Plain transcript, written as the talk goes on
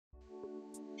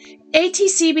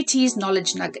ATCBT's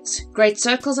knowledge nuggets, great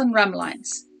circles and rhumb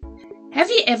lines. Have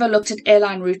you ever looked at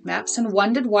airline route maps and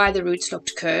wondered why the routes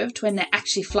looked curved when they're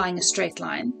actually flying a straight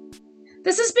line?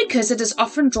 This is because it is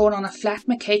often drawn on a flat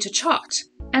Mercator chart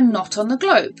and not on the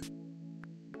globe.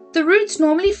 The routes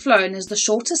normally flown is the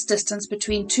shortest distance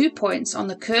between 2 points on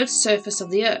the curved surface of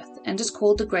the Earth and is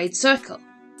called the great circle.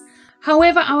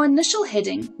 However, our initial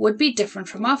heading would be different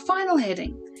from our final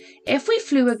heading. If we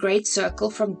flew a great circle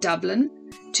from Dublin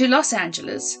to Los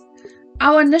Angeles,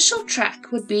 our initial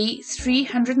track would be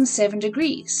 307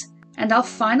 degrees and our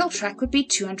final track would be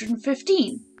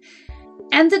 215,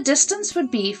 and the distance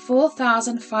would be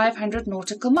 4,500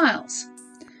 nautical miles.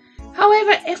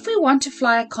 However, if we want to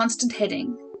fly a constant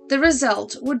heading, the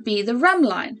result would be the rhumb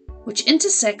line, which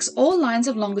intersects all lines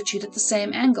of longitude at the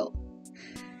same angle.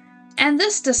 And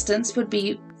this distance would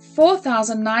be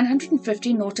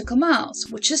 4,950 nautical miles,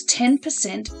 which is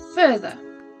 10% further.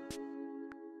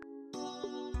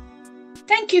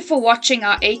 Thank you for watching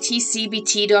our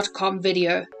atcbt.com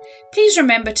video. Please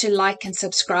remember to like and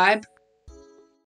subscribe.